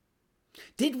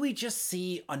Did we just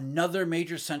see another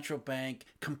major central bank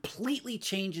completely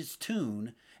change its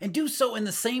tune and do so in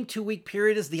the same 2 week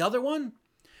period as the other one?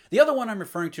 The other one I'm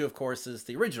referring to, of course, is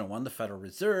the original one, the Federal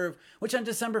Reserve, which on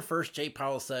December 1st, Jay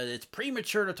Powell said it's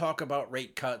premature to talk about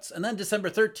rate cuts. And then December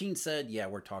 13th said, yeah,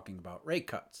 we're talking about rate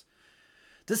cuts.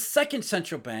 The second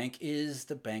central bank is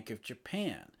the Bank of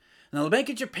Japan. Now, the Bank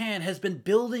of Japan has been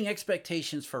building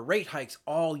expectations for rate hikes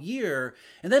all year,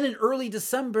 and then in early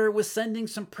December was sending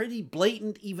some pretty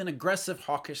blatant, even aggressive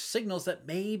hawkish signals that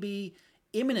may be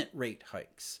imminent rate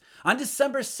hikes. On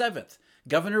December 7th,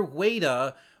 Governor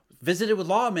Ueda visited with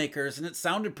lawmakers, and it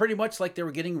sounded pretty much like they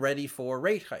were getting ready for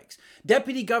rate hikes.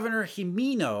 Deputy Governor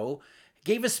Himino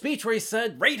gave a speech where he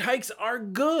said rate hikes are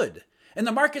good, and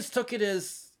the markets took it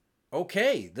as,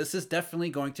 okay, this is definitely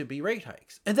going to be rate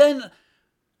hikes. And then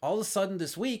all of a sudden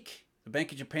this week, the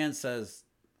Bank of Japan says,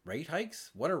 rate hikes?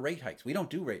 What are rate hikes? We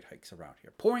don't do rate hikes around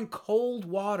here. Pouring cold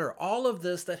water, all of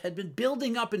this that had been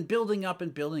building up and building up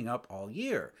and building up all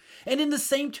year. And in the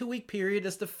same 2 week period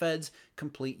as the Fed's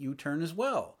complete U-turn as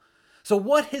well. So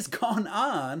what has gone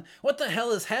on? What the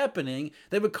hell is happening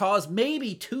that would cause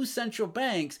maybe two central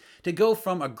banks to go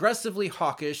from aggressively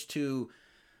hawkish to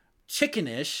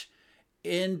chickenish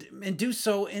and do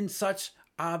so in such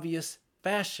obvious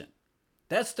fashion?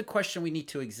 That's the question we need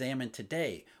to examine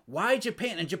today. Why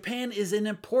Japan? And Japan is an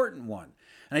important one.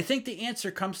 And I think the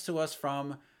answer comes to us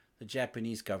from the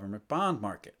Japanese government bond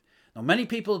market. Now, many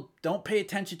people don't pay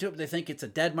attention to it, but they think it's a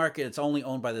dead market. It's only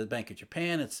owned by the Bank of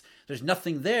Japan. There's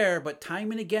nothing there, but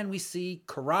time and again we see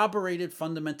corroborated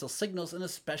fundamental signals and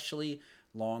especially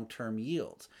long-term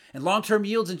yields. And long-term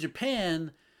yields in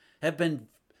Japan have been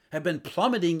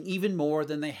plummeting even more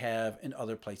than they have in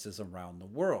other places around the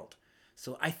world.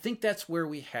 So I think that's where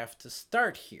we have to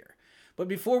start here. But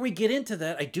before we get into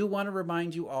that, I do want to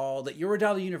remind you all that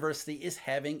Eurodollar University is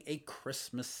having a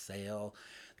Christmas sale.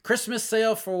 Christmas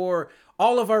sale for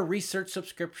all of our research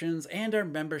subscriptions and our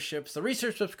memberships. The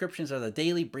research subscriptions are the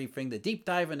daily briefing, the deep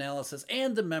dive analysis,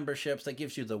 and the memberships that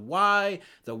gives you the why,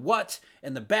 the what,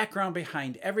 and the background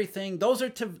behind everything. Those are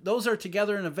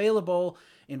together and available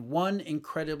in one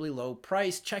incredibly low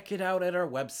price. Check it out at our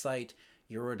website,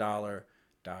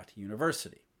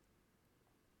 eurodollar.university.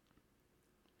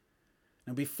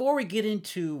 Now, before we get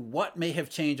into what may have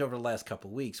changed over the last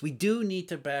couple of weeks, we do need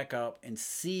to back up and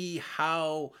see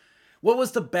what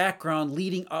was the background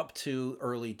leading up to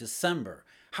early December.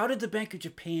 How did the Bank of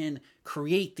Japan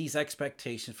create these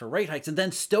expectations for rate hikes and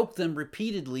then stoke them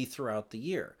repeatedly throughout the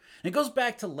year? And it goes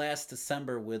back to last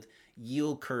December with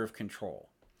yield curve control.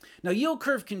 Now, yield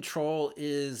curve control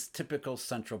is typical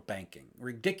central banking,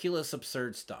 ridiculous,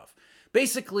 absurd stuff.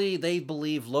 Basically, they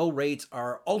believe low rates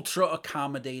are ultra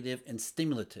accommodative and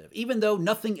stimulative. Even though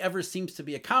nothing ever seems to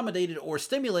be accommodated or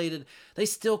stimulated, they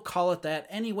still call it that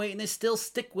anyway, and they still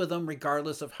stick with them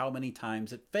regardless of how many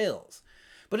times it fails.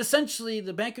 But essentially,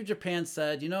 the Bank of Japan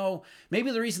said,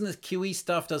 maybe the reason this QE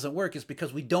stuff doesn't work is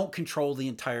because we don't control the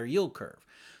entire yield curve.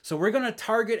 So we're going to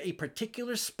target a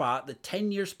particular spot, the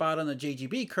 10-year spot on the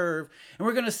JGB curve, and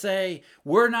we're going to say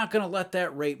we're not going to let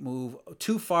that rate move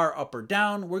too far up or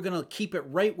down. We're going to keep it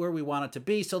right where we want it to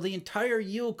be. So the entire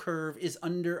yield curve is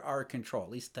under our control. At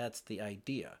least that's the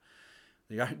idea.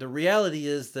 The reality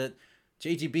is that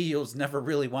JGB yields never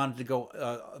really wanted to go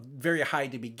very high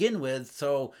to begin with.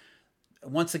 So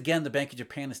once again, the Bank of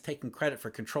Japan is taking credit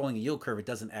for controlling a yield curve it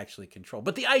doesn't actually control.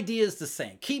 But the idea is the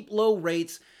same. Keep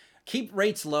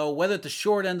rates low, whether at the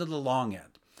short end or the long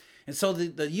end. And so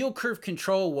the yield curve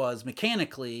control was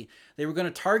mechanically, they were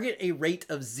going to target a rate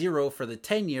of 0 for the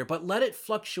 10-year, but let it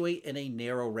fluctuate in a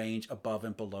narrow range above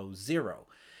and below 0.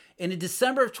 And in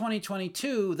December of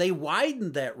 2022, they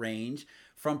widened that range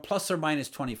from plus or minus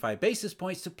 25 basis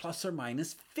points to plus or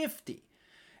minus 50.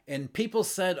 And people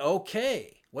said,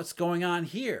 okay, what's going on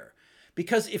here?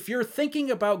 Because if you're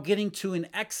thinking about getting to an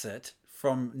exit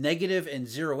from negative and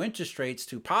zero interest rates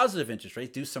to positive interest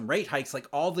rates, do some rate hikes like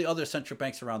all the other central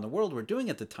banks around the world were doing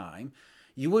at the time,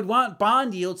 you would want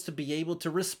bond yields to be able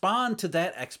to respond to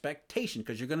that expectation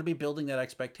because you're going to be building that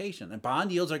expectation. And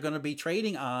bond yields are going to be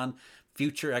trading on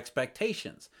future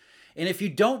expectations. And if you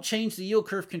don't change the yield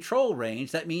curve control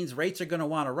range, that means rates are going to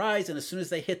want to rise. And as soon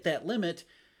as they hit that limit,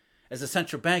 as a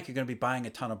central bank, you're going to be buying a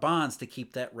ton of bonds to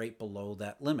keep that rate below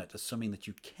that limit, assuming that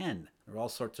you can. There are all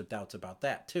sorts of doubts about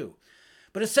that too.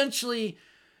 But essentially,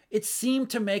 it seemed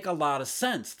to make a lot of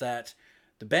sense that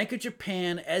the Bank of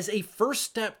Japan, as a first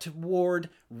step toward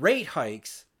rate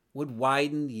hikes, would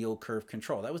widen yield curve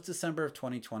control. That was December of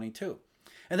 2022.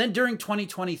 And then during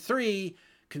 2023,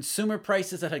 consumer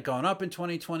prices that had gone up in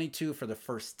 2022 for the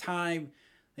first time,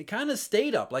 they kind of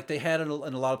stayed up like they had in a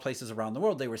lot of places around the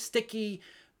world. They were sticky.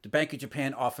 The Bank of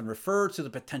Japan often refers to the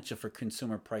potential for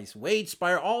consumer price wage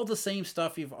spiral, all the same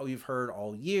stuff you've heard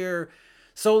all year.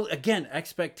 So again,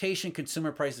 expectation,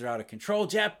 consumer prices are out of control.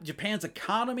 Japan's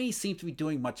economy seems to be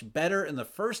doing much better in the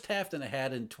first half than it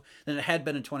had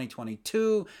been in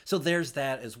 2022. So there's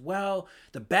that as well.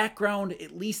 The background,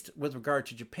 at least with regard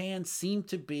to Japan, seemed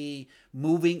to be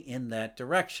moving in that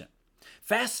direction.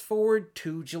 Fast forward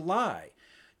to July.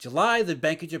 July, the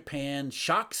Bank of Japan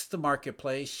shocks the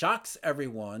marketplace, shocks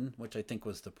everyone, which I think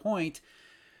was the point,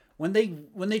 when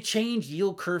they changed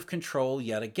yield curve control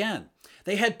yet again.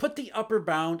 They had put the upper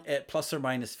bound at plus or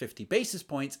minus 50 basis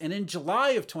points, and in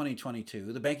July of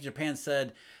 2022, the Bank of Japan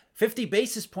said 50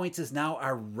 basis points is now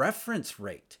our reference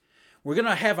rate. We're going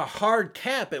to have a hard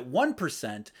cap at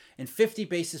 1%, and 50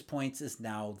 basis points is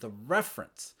now the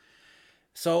reference.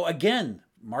 So again,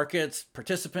 markets,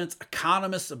 participants,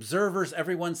 economists, observers,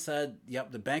 everyone said,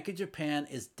 yep, the Bank of Japan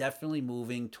is definitely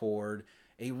moving toward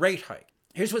a rate hike.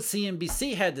 Here's what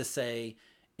CNBC had to say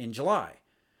in July.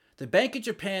 The Bank of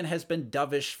Japan has been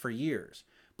dovish for years,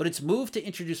 but its move to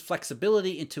introduce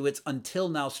flexibility into its until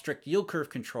now strict yield curve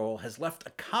control has left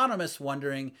economists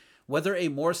wondering whether a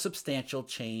more substantial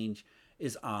change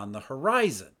is on the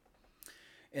horizon.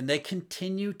 And they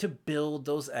continue to build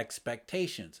those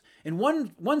expectations. In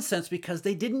one sense, because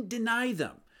they didn't deny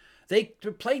them. They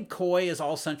played coy, as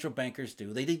all central bankers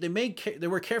do. They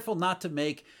were careful not to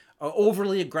make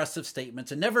overly aggressive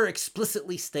statements and never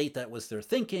explicitly state that was their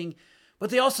thinking. But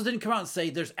they also didn't come out and say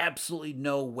there's absolutely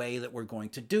no way that we're going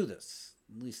to do this,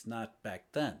 at least not back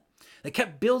then. They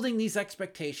kept building these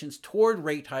expectations toward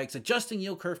rate hikes, adjusting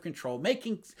yield curve control,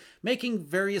 making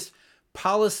various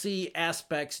policy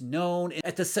aspects known.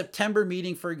 At the September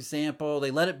meeting, for example, they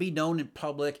let it be known in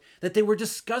public that they were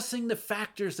discussing the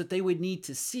factors that they would need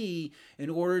to see in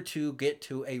order to get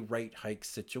to a rate hike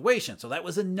situation. So that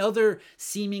was another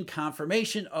seeming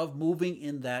confirmation of moving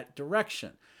in that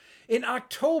direction. In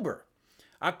October,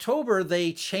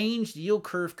 they changed yield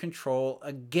curve control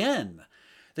again.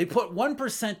 They put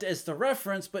 1% as the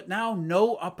reference, but now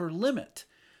no upper limit.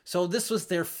 So this was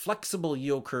their flexible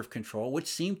yield curve control, which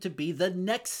seemed to be the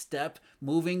next step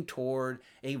moving toward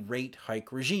a rate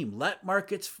hike regime. Let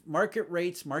market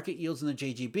rates, market yields in the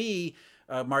JGB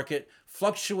market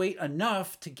fluctuate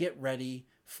enough to get ready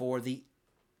for the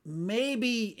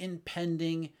maybe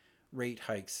impending rate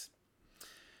hikes.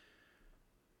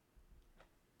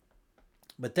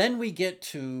 But then we get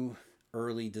to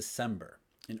early December.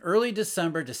 In early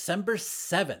December, December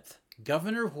 7th,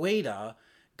 Governor Ueda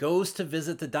goes to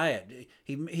visit the Diet.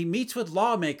 He meets with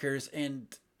lawmakers and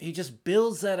he just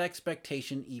builds that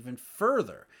expectation even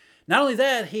further. Not only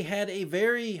that, he had a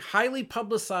very highly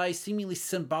publicized, seemingly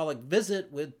symbolic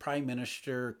visit with Prime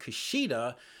Minister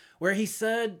Kishida, where he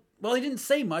said, well, he didn't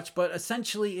say much, but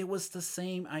essentially it was the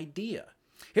same idea.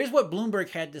 Here's what Bloomberg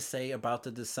had to say about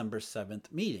the December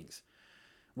 7th meetings.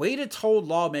 Ueda told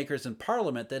lawmakers in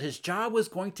Parliament that his job was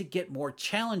going to get more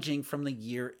challenging from the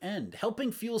year end, helping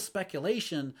fuel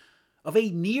speculation of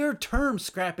a near-term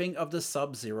scrapping of the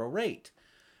sub-zero rate.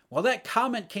 While that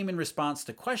comment came in response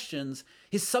to questions,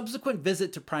 his subsequent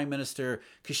visit to Prime Minister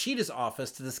Kishida's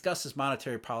office to discuss his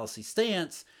monetary policy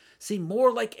stance seemed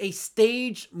more like a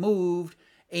staged move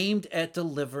aimed at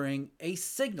delivering a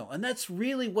signal. And that's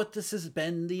really what this has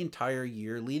been the entire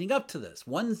year leading up to this.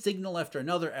 One signal after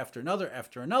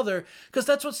another, because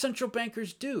that's what central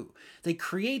bankers do. They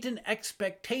create an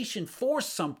expectation for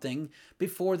something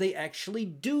before they actually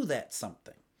do that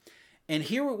something. And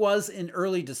here it was in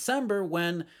early December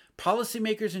when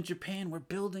policymakers in Japan were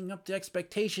building up the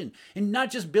expectation, and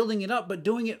not just building it up, but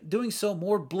doing so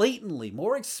more blatantly,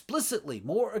 more explicitly,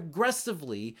 more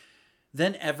aggressively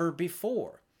than ever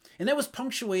before. And that was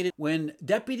punctuated when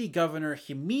Deputy Governor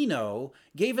Himino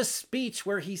gave a speech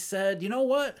where he said, you know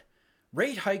what?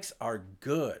 Rate hikes are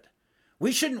good.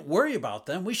 We shouldn't worry about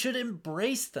them. We should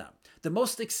embrace them. The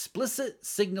most explicit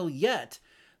signal yet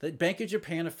that Bank of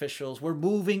Japan officials were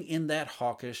moving in that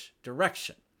hawkish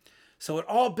direction. So it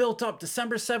all built up.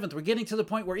 December 7th, we're getting to the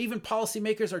point where even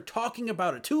policymakers are talking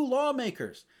about it. 2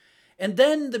 lawmakers. And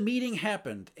then the meeting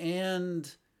happened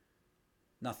and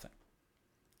nothing.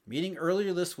 Meeting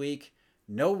earlier this week,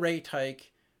 no rate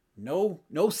hike, no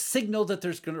signal that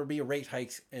there's going to be a rate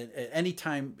hike at any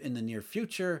time in the near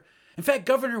future. In fact,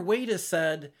 Governor Ueda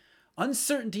said,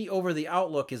 uncertainty over the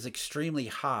outlook is extremely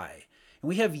high, and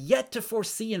we have yet to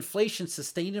foresee inflation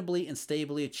sustainably and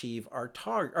stably achieve our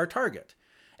target.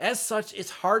 As such, it's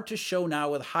hard to show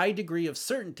now with high degree of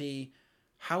certainty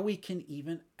how we can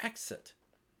even exit.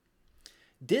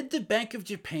 Did the Bank of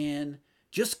Japan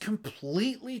just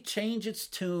completely change its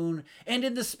tune, and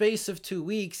in the space of 2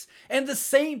 weeks, and the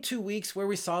same 2 weeks where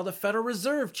we saw the Federal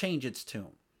Reserve change its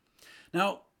tune.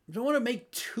 Now, I don't want to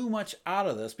make too much out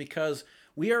of this because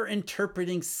we are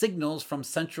interpreting signals from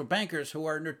central bankers who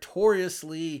are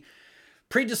notoriously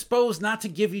predisposed not to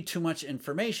give you too much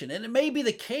information. And it may be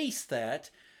the case that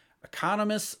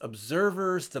economists,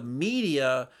 observers, the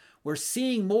media were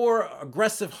seeing more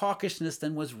aggressive hawkishness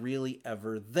than was really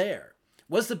ever there.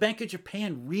 Was the Bank of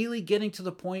Japan really getting to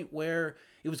the point where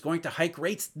it was going to hike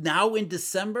rates now in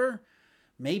December?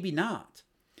 Maybe not.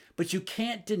 But you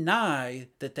can't deny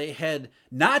that they had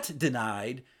not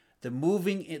denied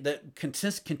continuing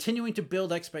to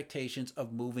build expectations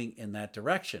of moving in that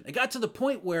direction. It got to the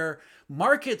point where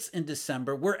markets in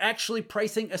December were actually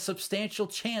pricing a substantial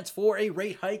chance for a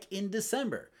rate hike in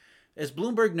December. As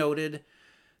Bloomberg noted,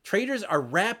 traders are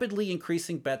rapidly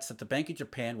increasing bets that the Bank of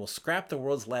Japan will scrap the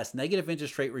world's last negative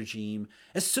interest rate regime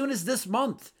as soon as this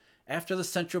month, after the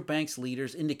central bank's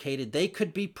leaders indicated they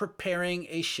could be preparing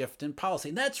a shift in policy.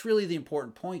 And that's really the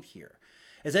important point here,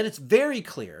 is that it's very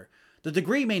clear, the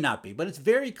degree may not be, but it's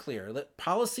very clear that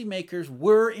policymakers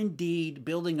were indeed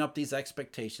building up these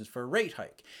expectations for a rate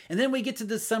hike. And then we get to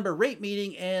the December rate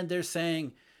meeting and they're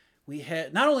saying,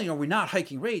 not only are we not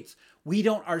hiking rates, we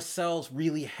don't ourselves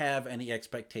really have any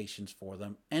expectations for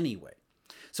them anyway.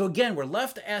 So again, we're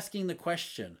left asking the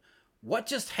question, what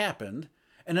just happened?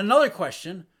 And another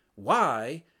question,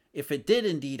 why, if it did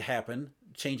indeed happen,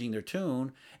 changing their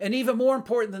tune? And even more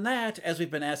important than that, as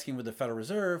we've been asking with the Federal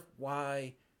Reserve,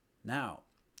 why now?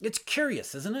 It's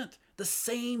curious, isn't it? The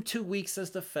same 2 weeks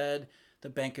as the Fed, the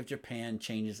Bank of Japan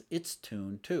changes its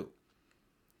tune too.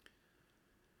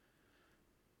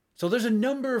 So there's a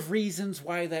number of reasons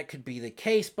why that could be the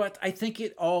case, but I think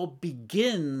it all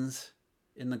begins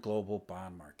in the global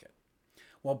bond market.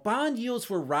 While bond yields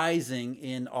were rising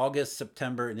in August,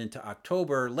 September, and into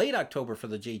October, late October for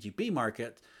the JGB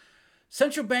market,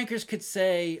 central bankers could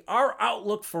say our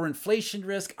outlook for inflation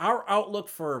risk, our outlook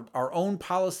for our own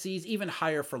policies, even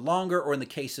higher for longer, or in the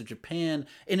case of Japan,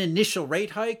 an initial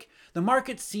rate hike, the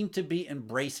markets seem to be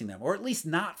embracing them, or at least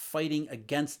not fighting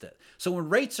against it. So when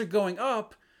rates are going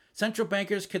up, central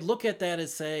bankers could look at that and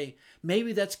say,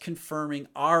 maybe that's confirming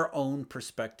our own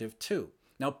perspective too.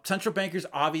 Now, central bankers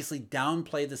obviously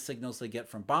downplay the signals they get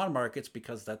from bond markets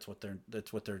because that's what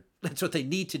they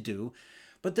need to do.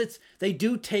 But they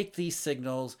do take these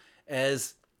signals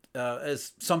as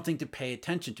something to pay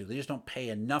attention to. They just don't pay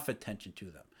enough attention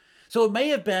to them. So it may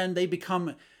have been they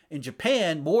become, in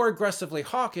Japan, more aggressively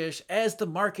hawkish as the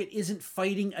market isn't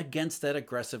fighting against that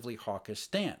aggressively hawkish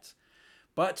stance.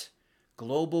 But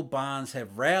global bonds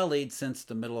have rallied since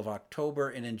the middle of October,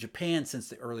 and in Japan since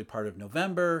the early part of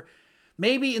November.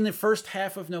 Maybe in the first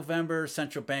half of November,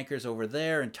 central bankers over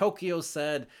there in Tokyo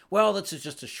said, well, this is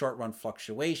just a short-run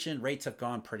fluctuation. Rates have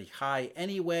gone pretty high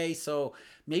anyway, so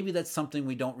maybe that's something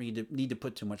we don't need to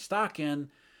put too much stock in.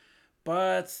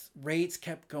 But rates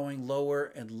kept going lower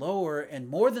and lower, and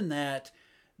more than that,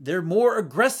 they're more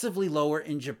aggressively lower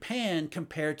in Japan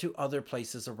compared to other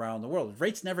places around the world.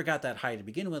 Rates never got that high to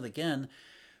begin with again,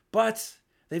 but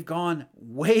they've gone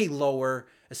way lower,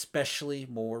 especially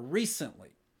more recently.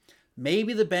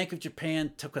 Maybe the Bank of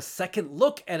Japan took a second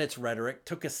look at its rhetoric,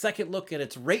 took a second look at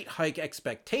its rate hike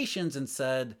expectations and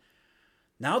said,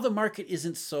 now the market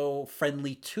isn't so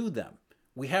friendly to them.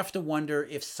 We have to wonder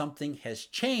if something has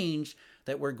changed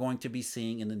that we're going to be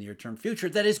seeing in the near-term future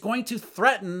that is going to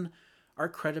threaten our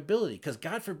credibility. Because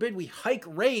God forbid we hike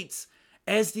rates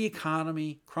as the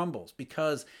economy crumbles.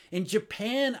 Because in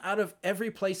Japan, out of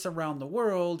every place around the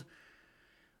world,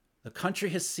 the country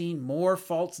has seen more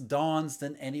false dawns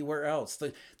than anywhere else.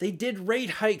 They did rate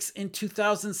hikes in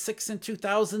 2006 and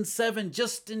 2007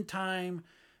 just in time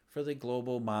for the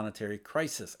global monetary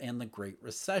crisis and the Great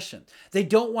Recession. They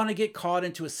don't want to get caught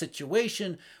into a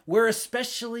situation where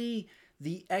especially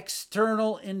the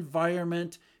external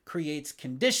environment creates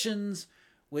conditions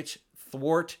which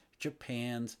thwart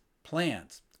Japan's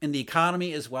plans in the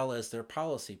economy as well as their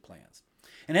policy plans.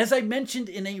 And as I mentioned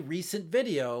in a recent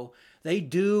video, they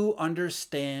do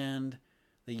understand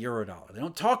the eurodollar. They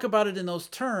don't talk about it in those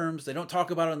terms. They don't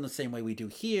talk about it in the same way we do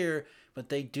here, but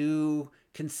they do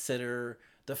consider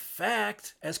the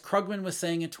fact, as Krugman was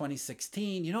saying in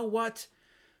 2016, you know what?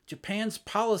 Japan's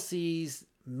policies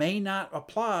may not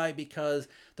apply because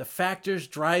the factors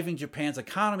driving Japan's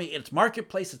economy, its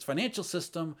marketplace, its financial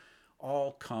system,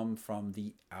 all come from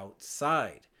the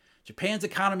outside. Japan's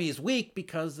economy is weak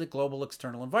because the global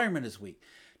external environment is weak.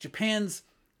 Japan's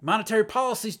monetary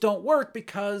policies don't work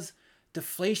because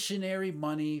deflationary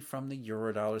money from the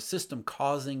eurodollar system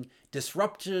causing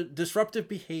disruptive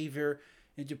behavior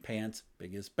in Japan's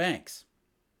biggest banks.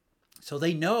 So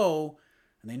they know,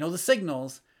 and they know the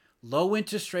signals, low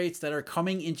interest rates that are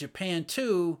coming in Japan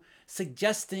too,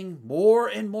 suggesting more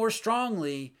and more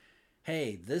strongly,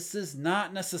 hey, this is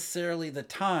not necessarily the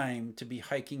time to be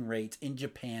hiking rates in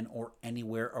Japan or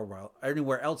anywhere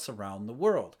else around the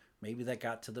world. Maybe that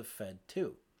got to the Fed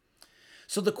too.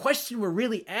 So the question we're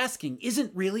really asking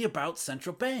isn't really about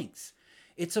central banks.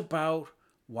 It's about,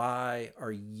 why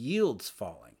are yields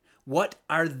falling? What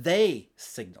are they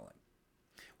signaling?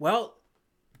 Well,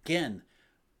 again,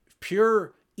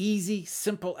 pure, easy,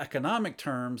 simple economic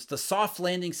terms, the soft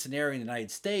landing scenario in the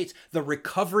United States, the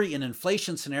recovery and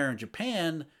inflation scenario in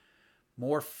Japan,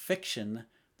 more fiction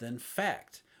than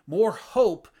fact, more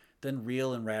hope than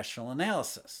real and rational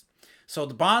analysis. So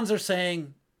the bonds are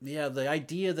saying, yeah, the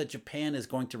idea that Japan is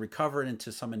going to recover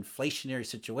into some inflationary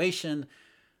situation,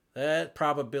 that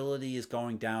probability is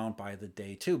going down by the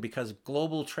day too, because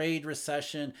global trade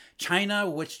recession, China,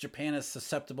 which Japan is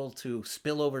susceptible to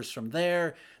spillovers from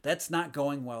there, that's not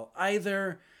going well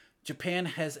either. Japan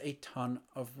has a ton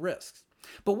of risks.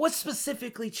 But what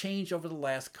specifically changed over the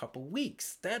last couple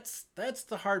weeks? That's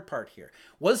the hard part here.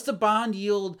 Was the bond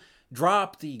yield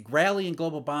drop, the rally in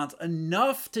global bonds,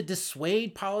 enough to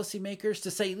dissuade policymakers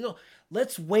to say,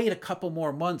 let's wait a couple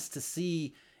more months to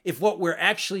see if what we're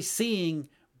actually seeing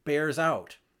bears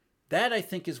out? That, I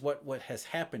think, is what has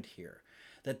happened here.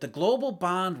 That the global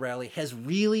bond rally has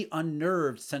really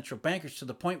unnerved central bankers to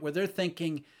the point where they're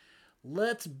thinking,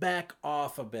 let's back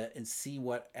off a bit and see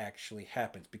what actually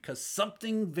happens, because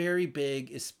something very big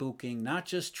is spooking not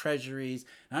just treasuries,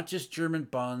 not just German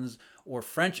bonds or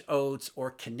French oats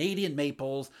or Canadian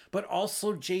maples, but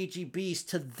also JGBs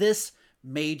to this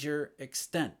major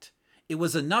extent. It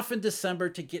was enough in December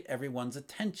to get everyone's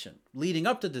attention leading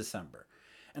up to December.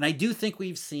 And I do think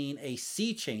we've seen a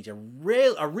sea change, a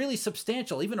really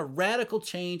substantial, even a radical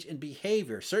change in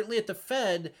behavior, certainly at the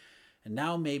Fed, and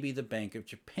now maybe the Bank of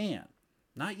Japan.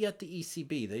 Not yet the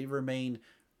ECB. They remain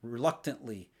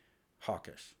reluctantly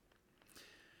hawkish.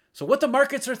 So what the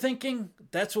markets are thinking,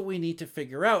 that's what we need to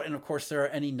figure out. And of course, there are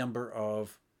any number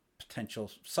of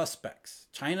potential suspects.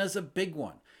 China's a big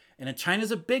one. And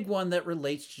China's a big one that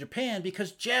relates to Japan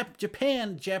because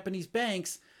Japanese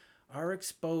banks are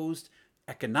exposed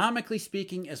economically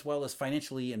speaking, as well as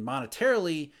financially and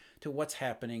monetarily, to what's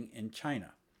happening in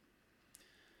China.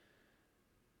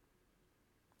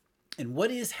 And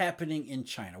what is happening in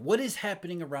China? What is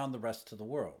happening around the rest of the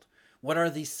world? What are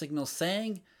these signals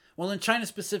saying? Well, in China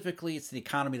specifically, it's the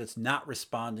economy that's not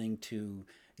responding to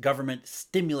government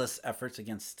stimulus efforts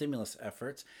against stimulus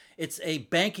efforts. It's a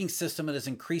banking system that is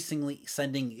increasingly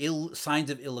sending signs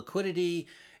of illiquidity.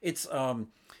 It's a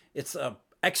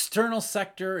external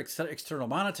sector, external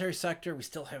monetary sector. We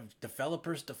still have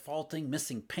developers defaulting,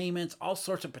 missing payments, all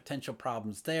sorts of potential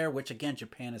problems there, which again,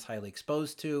 Japan is highly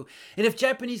exposed to. And if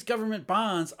Japanese government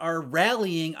bonds are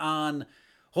rallying on,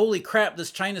 holy crap,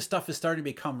 this China stuff is starting to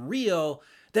become real,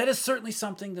 that is certainly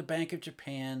something the Bank of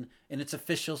Japan and its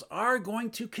officials are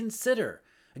going to consider.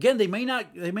 Again, they may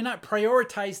not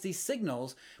prioritize these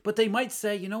signals, but they might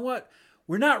say, you know what,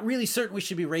 we're not really certain we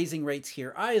should be raising rates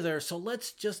here either, so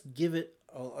let's just give it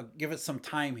some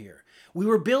time here. We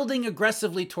were building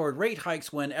aggressively toward rate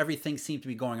hikes when everything seemed to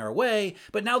be going our way,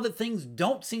 but now that things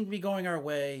don't seem to be going our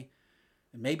way,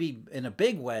 maybe in a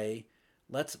big way,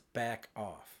 let's back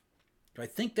off. I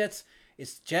think it's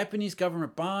Japanese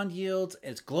government bond yields,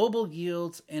 it's global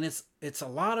yields, and it's a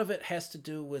lot of it has to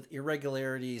do with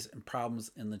irregularities and problems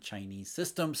in the Chinese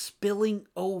system spilling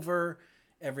over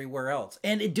everywhere else.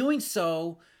 And in doing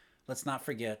so, let's not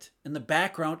forget, in the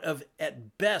background of,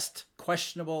 at best,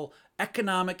 questionable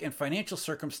economic and financial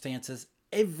circumstances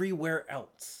everywhere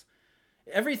else.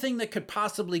 Everything that could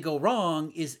possibly go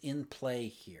wrong is in play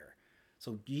here.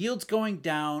 So yields going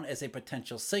down as a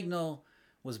potential signal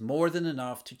was more than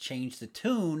enough to change the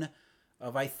tune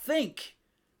of, I think,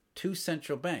 2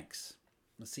 central banks.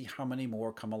 Let's see how many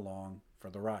more come along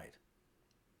for the ride.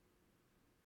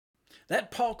 That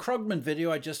Paul Krugman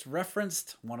video I just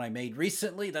referenced, one I made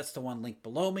recently, that's the one linked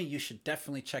below me. You should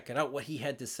definitely check it out, what he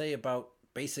had to say about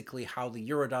basically how the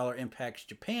Eurodollar impacts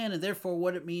Japan and therefore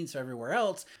what it means for everywhere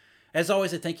else. As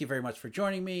always, I thank you very much for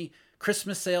joining me.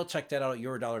 Christmas sale, check that out at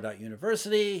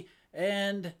eurodollar.university.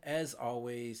 And as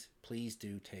always, please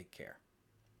do take care.